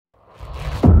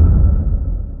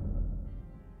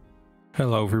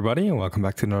Hello everybody and welcome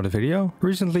back to another video.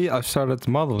 Recently I've started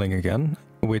modeling again,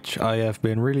 which I have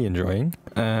been really enjoying,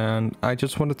 and I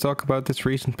just want to talk about this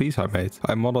recent piece I made.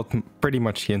 I modeled pretty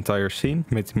much the entire scene,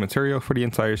 made the material for the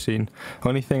entire scene.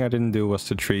 Only thing I didn't do was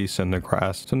the trees and the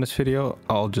grass. So in this video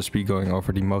I'll just be going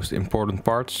over the most important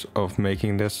parts of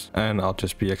making this, and I'll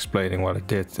just be explaining what I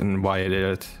did and why I did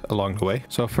it along the way.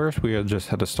 So first we just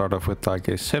had to start off with like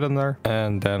a cylinder,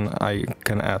 and then I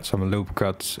can add some loop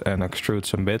cuts and extrude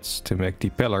some bits to make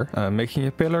the pillar. Making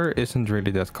a pillar isn't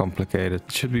really that complicated.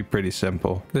 It should be pretty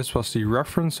simple. This was the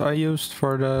reference I used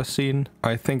for the scene.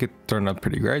 I think it turned out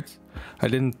pretty great. I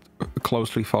didn't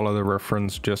closely follow the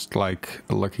reference, just like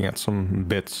looking at some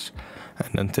bits and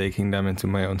then taking them into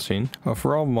my own scene.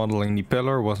 Overall, modeling the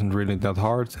pillar wasn't really that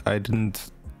hard. I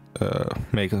didn't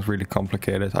make it really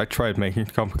complicated. I tried making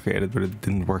it complicated, but it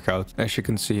didn't work out. As you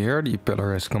can see here, the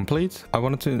pillar is complete. I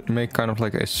wanted to make kind of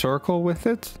like a circle with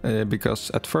it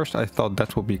because at first I thought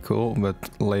that would be cool, but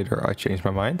later I changed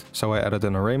my mind. So I added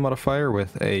an array modifier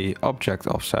with a object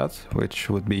offset, which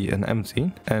would be an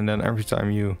empty, and then every time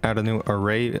you add a new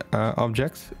array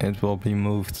object, it will be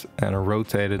moved and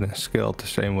rotated and scaled the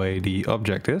same way the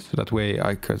object is. So that way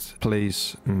I could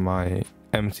place my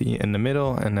empty in the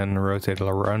middle and then rotate it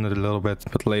around it a little bit,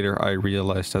 but later I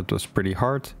realized that was pretty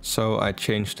hard, so I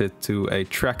changed it to a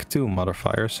track 2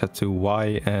 modifier set to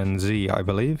Y and Z, I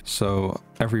believe. So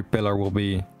every pillar will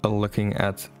be looking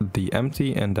at the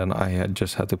empty, and then I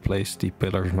just had to place the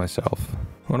pillars myself.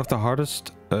 One of the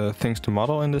hardest things to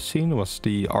model in this scene was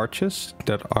the arches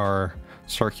that are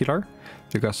circular,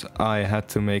 because I had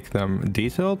to make them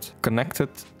detailed, connected,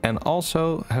 and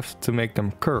also have to make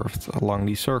them curved along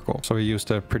the circle. So I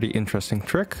used a pretty interesting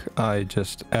trick. I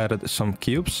just added some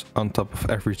cubes on top of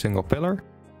every single pillar,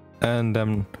 and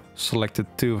then selected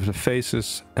 2 of the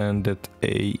faces and did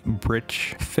a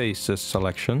bridge faces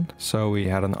selection. So we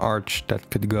had an arch that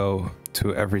could go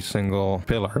to every single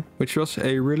pillar, which was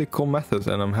a really cool method,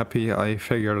 and I'm happy I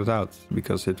figured it out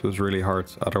because it was really hard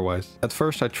otherwise. At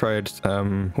first I tried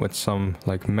with some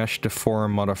like mesh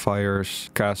deform modifiers,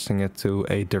 casting it to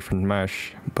a different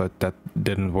mesh, but that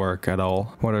didn't work at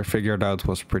all. What I figured out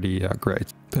was pretty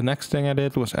great. The next thing I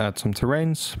did was add some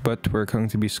terrains, but we're going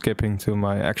to be skipping to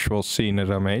my actual scene that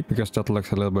I made because that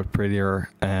looks a little bit prettier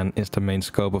and is the main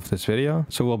scope of this video.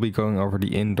 So we'll be going over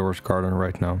the indoors garden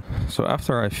right now. So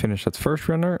after I finished that first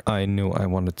render, I knew I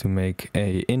wanted to make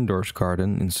a indoors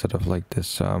garden instead of like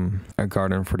this a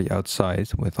garden for the outside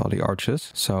with all the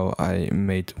arches. So I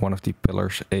made one of the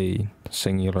pillars a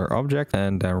singular object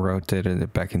and then rotated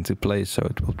it back into place so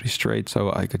it will be straight,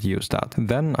 so I could use that.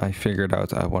 Then I figured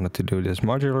out I wanted to do this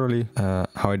modularly.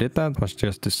 How I did that was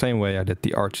just the same way I did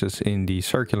the arches in the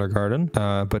circular garden,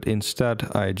 but instead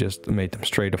I just made them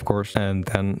straight, of course, and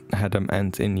then had them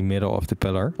end in the middle of the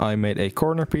pillar. I made a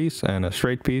corner piece and a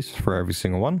straight piece for every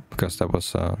single one because that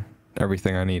was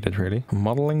everything I needed really.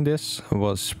 Modeling this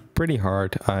was pretty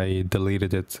hard. I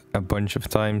deleted it a bunch of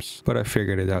times, but I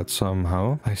figured it out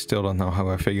somehow. I still don't know how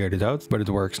I figured it out, but it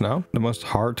works now. The most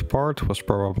hard part was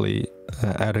probably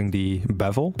adding the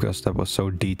bevel, because that was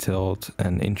so detailed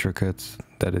and intricate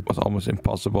that it was almost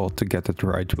impossible to get it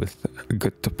right with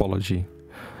good topology.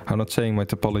 I'm not saying my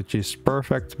topology is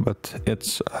perfect, but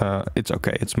it's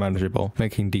okay, it's manageable.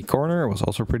 Making the corner was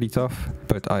also pretty tough,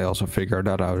 but I also figured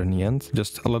that out in the end.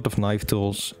 Just a lot of knife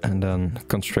tools and then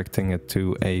constricting it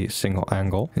to a single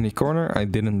angle. In the corner I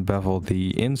didn't bevel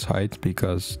the inside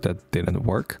because that didn't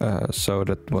work, so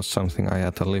that was something I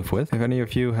had to live with. If any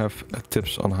of you have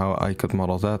tips on how I could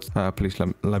model that, please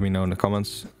let me know in the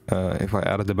comments. If I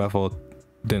added the bevel,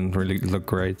 didn't really look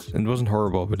great. It wasn't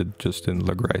horrible, but it just didn't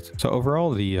look great. So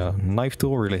overall, the knife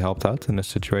tool really helped out in this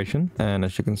situation. And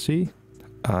as you can see,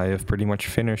 I have pretty much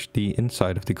finished the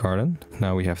inside of the garden.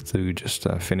 Now we have to just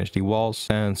finish the walls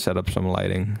and set up some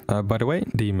lighting. By the way,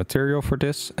 the material for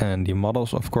this and the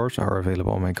models, of course, are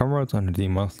available on my Gumroad under the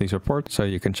monthly support, so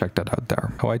you can check that out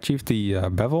there. How I achieved the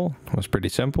bevel was pretty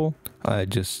simple. I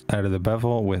just added a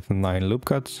bevel with 9 loop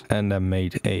cuts and then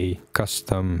made a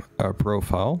custom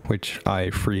profile, which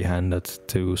I freehanded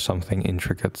to something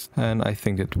intricate. And I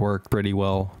think it worked pretty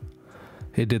well.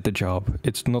 It did the job.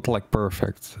 It's not like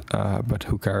perfect, but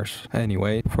who cares?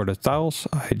 Anyway, for the tiles,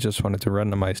 I just wanted to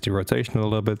randomize the rotation a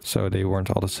little bit so they weren't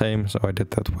all the same. So I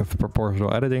did that with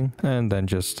proportional editing and then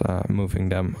just moving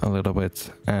them a little bit,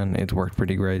 and it worked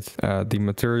pretty great. The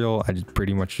material I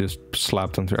pretty much just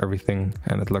slapped onto everything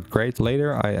and it looked great.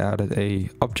 Later I added a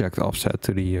object offset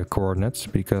to the coordinates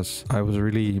because I was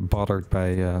really bothered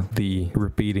by the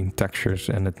repeating textures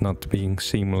and it not being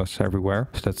seamless everywhere.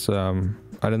 So that's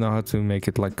I don't know how to make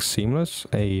it like seamless,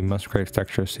 a Musgrave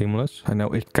texture seamless. I know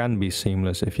it can be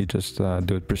seamless if you just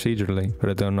do it procedurally, but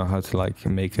I don't know how to like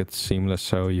make it seamless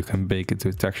so you can bake it to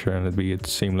a texture and it be a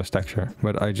seamless texture.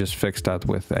 But I just fixed that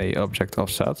with a object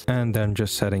offset, and then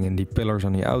just setting in the pillars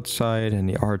on the outside and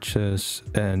the arches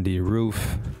and the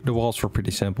roof. The walls were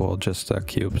pretty simple, just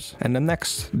cubes. And then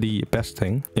next, the best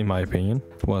thing in my opinion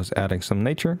was adding some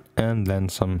nature and then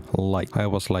some light. I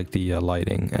always like the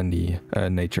lighting and the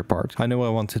nature part. I knew I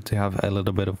wanted to have a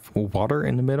little bit of water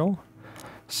in the middle,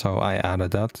 so I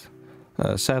added that.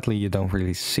 Sadly, you don't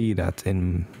really see that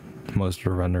in most of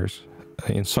the renders.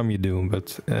 In some you do,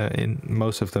 but in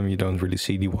most of them you don't really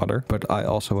see the water. But I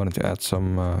also wanted to add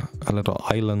some a little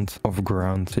island of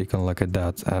ground, so you can look at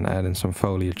that and add in some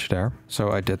foliage there.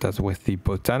 So I did that with the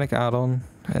baeac add-on,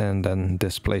 and then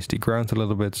displaced the ground a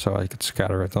little bit so I could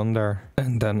scatter it on there.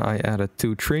 And then I added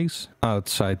 2 trees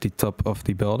outside the top of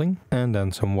the building, and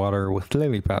then some water with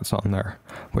lily pads on there,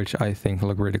 which I think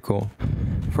look really cool.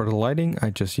 For the lighting, I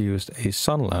just used a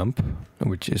sun lamp,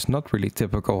 which is not really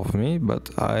typical of me, but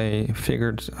I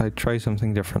figured I'd try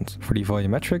something different. For the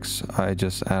volumetrics, I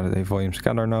just added a volume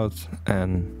scatter node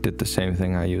and did the same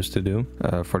thing I used to do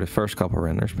for the first couple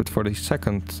renders. But for the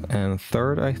second and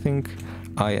third, I think,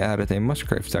 I added a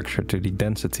Musgrave texture to the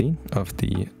density of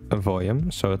the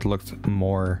volume, so it looked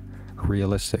more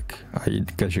realistic, I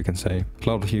guess you can say. A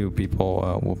lot of you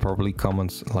people will probably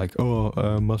comment like,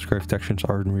 oh, Musgrave textures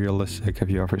aren't realistic. Have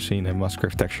you ever seen a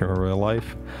Musgrave texture in real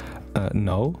life?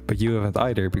 No, but you haven't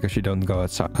either because you don't go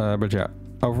outside. But yeah,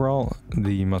 overall,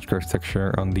 the Musgrave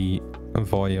texture on the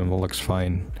volume looks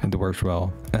fine and it works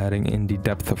well. Adding in the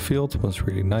depth of field was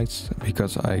really nice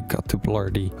because I got to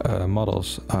blur the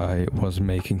models I was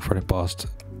making for the past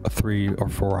 3 or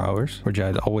 4 hours, which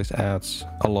always adds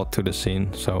a lot to the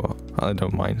scene, so I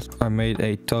don't mind. I made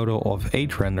a total of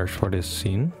 8 renders for this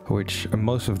scene, which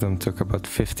most of them took about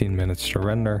 15 minutes to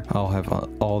render. I'll have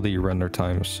all the render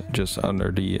times just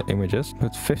under the images,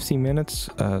 but 15 minutes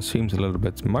seems a little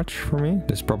bit much for me.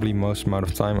 This is probably most amount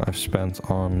of time I've spent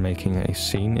on making a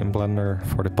scene in Blender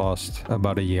for the past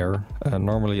about a year.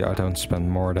 Normally I don't spend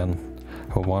more than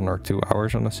 1 or 2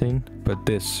 hours on a scene, but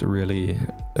this really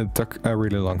took a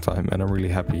really long time and I'm really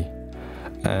happy.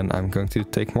 And I'm going to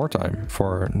take more time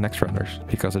for next renders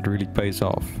because it really pays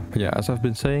off. But yeah, as I've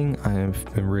been saying, I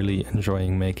have been really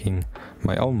enjoying making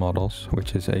my own models,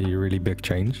 which is a really big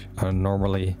change.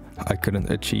 Normally I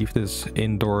couldn't achieve this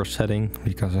indoor setting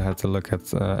because I had to look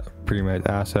at pre-made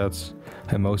assets,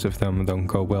 and most of them don't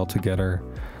go well together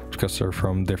because they're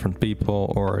from different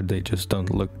people or they just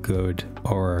don't look good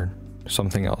or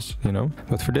something else, you know.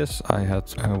 But for this I had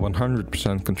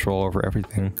 100% control over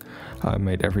everything. I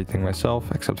made everything myself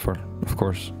except for, of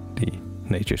course, the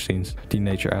nature scenes, the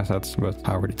nature assets, but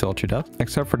I already told you that.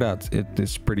 Except for that, it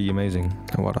is pretty amazing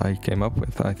what I came up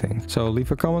with, I think. So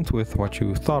leave a comment with what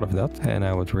you thought of that and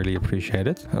I would really appreciate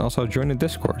it. And also join the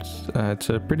Discord. It's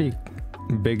a pretty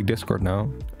big Discord now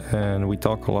and we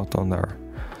talk a lot on there.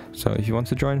 So if you want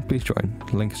to join, please join.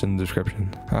 Link is in the description.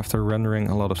 After rendering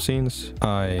a lot of scenes,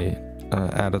 I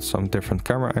added some different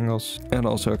camera angles and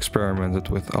also experimented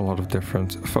with a lot of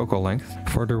different focal length.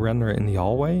 For the render in the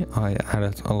hallway, I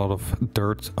added a lot of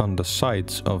dirt on the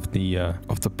sides of the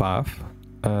path,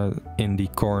 in the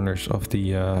corners of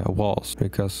the walls,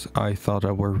 because I thought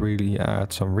I would really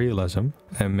add some realism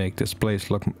and make this place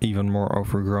look even more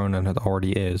overgrown than it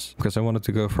already is. Because I wanted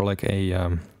to go for like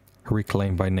a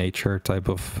reclaimed by nature type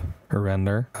of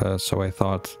render, so I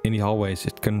thought in the hallways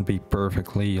it couldn't be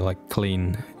perfectly like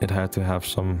clean. It had to have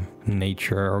some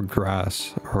nature or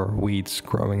grass or weeds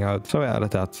growing out, so I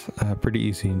added that pretty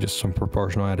easy, just some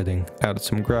proportional editing. Added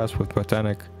some grass with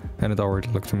baeac and it already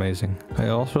looked amazing. I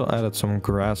also added some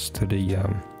grass to the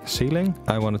ceiling.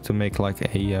 I wanted to make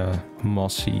like a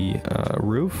mossy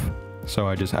roof. So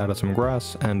I just added some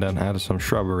grass and then added some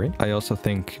shrubbery. I also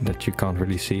think that you can't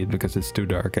really see it because it's too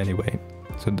dark anyway,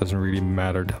 so it doesn't really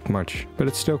matter that much. But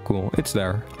it's still cool. It's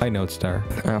there. I know it's there.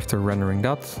 After rendering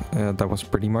that, that was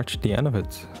pretty much the end of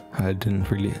it. I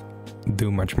didn't really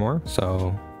do much more,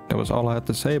 so that was all I had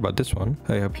to say about this one.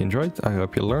 I hope you enjoyed. I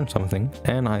hope you learned something,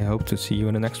 and I hope to see you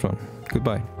in the next one.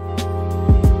 Goodbye.